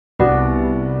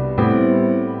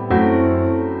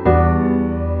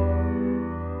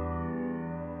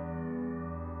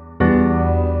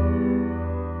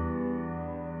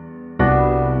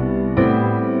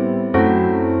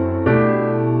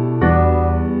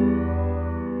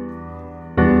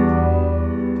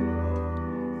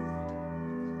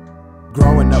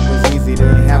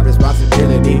didn't have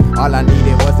responsibility. All I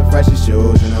needed was the freshest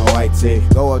shoes and a white tee.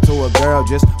 Go up to a girl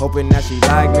just hoping that she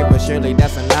liked me, but surely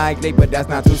that's unlikely, but that's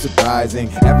not too surprising.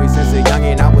 Ever since a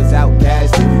youngin' I was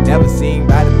outcasted, never seen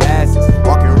by the masses,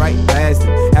 walking right past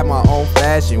it. Had my own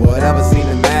fashion, whatever seemed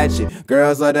to match it.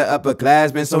 Girls are the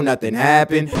upperclassmen, so nothing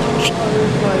happened. You got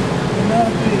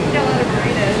a lot of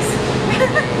burritos.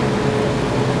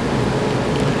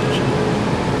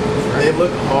 They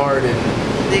look hard and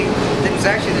It was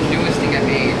actually the newest thing I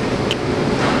made.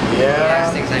 yeah. The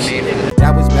last things I made.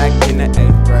 That was back in the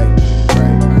 8th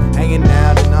grade, hanging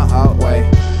out in the hallway.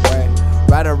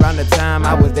 Right around the time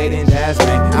I was dating Jasmine,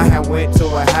 I had went to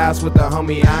a house with the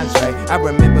homie Andre. I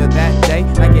remember that day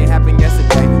like it happened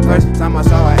yesterday. First time I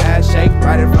saw her ass shake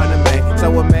right in front of me.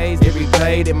 So amazed, it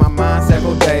replayed in my mind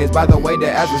several days. By the way, the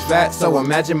ass was fat, so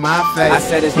imagine my face. I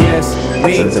said it's just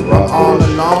me, I'm all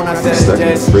alone. I said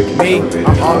it's just me,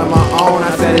 I'm all on my own.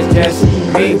 I said it's just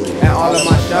me and all of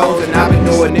my shows, and I've been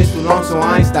doing this too long, so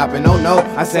I ain't stopping. Oh no,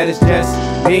 I said it's just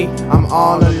me, I'm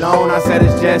all alone. I said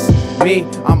it's just me,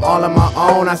 I'm all on my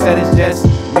own. I said it's just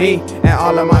me and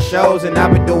all of my shows, and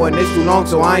I've been doing this too long,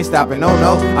 so I ain't stopping. Oh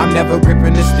no, I'm never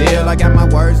gripping the steel. I got my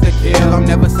words to kill. I'm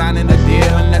never signing a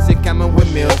deal unless it coming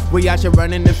with meals. We out here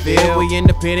running the field, we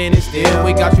independent and still.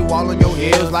 We got you all on your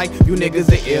heels like you niggas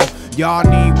are ill. Y'all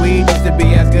need weed just to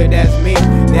be as good as me.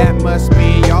 That must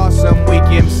mean y'all some weak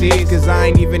MCs, cause I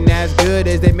ain't even as good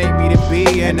as they make me to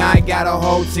be. And I got a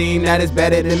whole team that is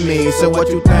better than me. So what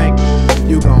you think?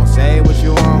 You gon' say what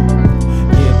you want?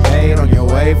 Get paid on your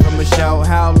way from a show.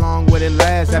 How long would it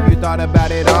last? Have you thought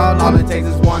about it all? All it takes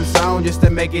is one song just to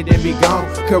make it and be gone.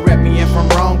 Correct me if I'm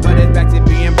wrong, but it's back to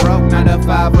being broke. Not a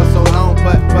 5 or so long,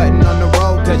 putting on the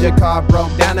road, cause your car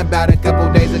broke down about a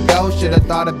couple days ago. Should've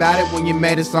thought about it when you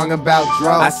made a song about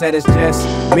drugs. I said it's just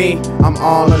me, I'm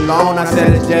all alone. I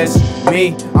said it's just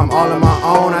me, I'm all on my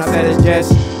own. I said it's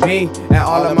just me and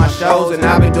all of my shows, and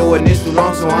I've been doing this too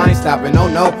long, so I ain't stopping. Oh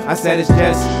no, I said it's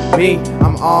just me,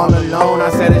 I'm all alone. I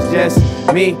said it's just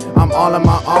me, I'm all on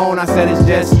my own. I said it's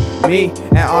just me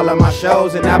and all of my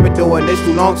shows, and I've been doing this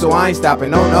too long, so I ain't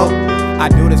stopping. Oh no, I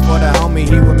do this for the homie,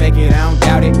 he would make it, I don't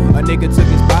doubt it. A nigga took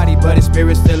his body, but his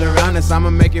spirit's still around us. I'ma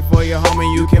make it for your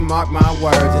homie, you can mark my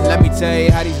words. And let me tell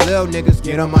you how these little niggas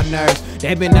get on my nerves.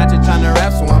 They been out here trying to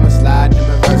rap, so I'ma slide in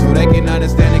reverse, so they can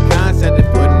understand the concept of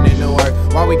putting in the work.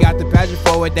 While we got the passion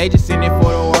for it, they just in it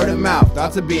for the word of mouth.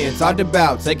 Thoughts are being talked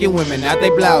about, taking women out they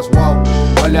blouse. Whoa,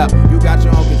 hold up, you got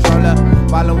your own controller,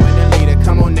 following the leader.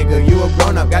 Come on nigga, you a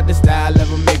grown up, got the style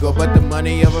of a Migo, but the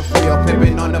money of a Frio.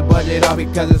 Pimping on the budget all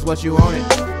because it's what you own it.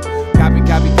 Copy,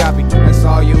 copy, copy, that's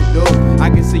all you do. I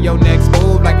can see your next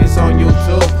move like it's on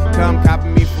YouTube. Come copy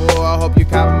me fool, I hope you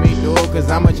copy me dude, cause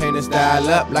I'ma change the style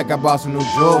up like I bought some new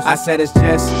jewels. I said it's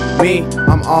just me,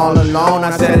 I'm all alone.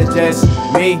 I said it's just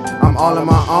me, I'm all on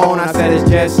my own. I said it's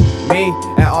just me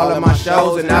and all of my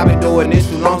shows, and I've been doing this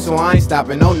too long, so I ain't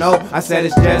stopping. Oh no, I said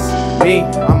it's just me,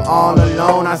 I'm all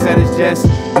alone. I said it's just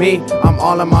me, I'm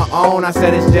all on my own. I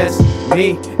said it's just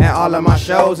me and all of my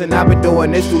shows, and I've been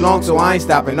doing this too long, so I ain't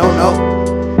stopping. Oh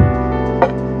no.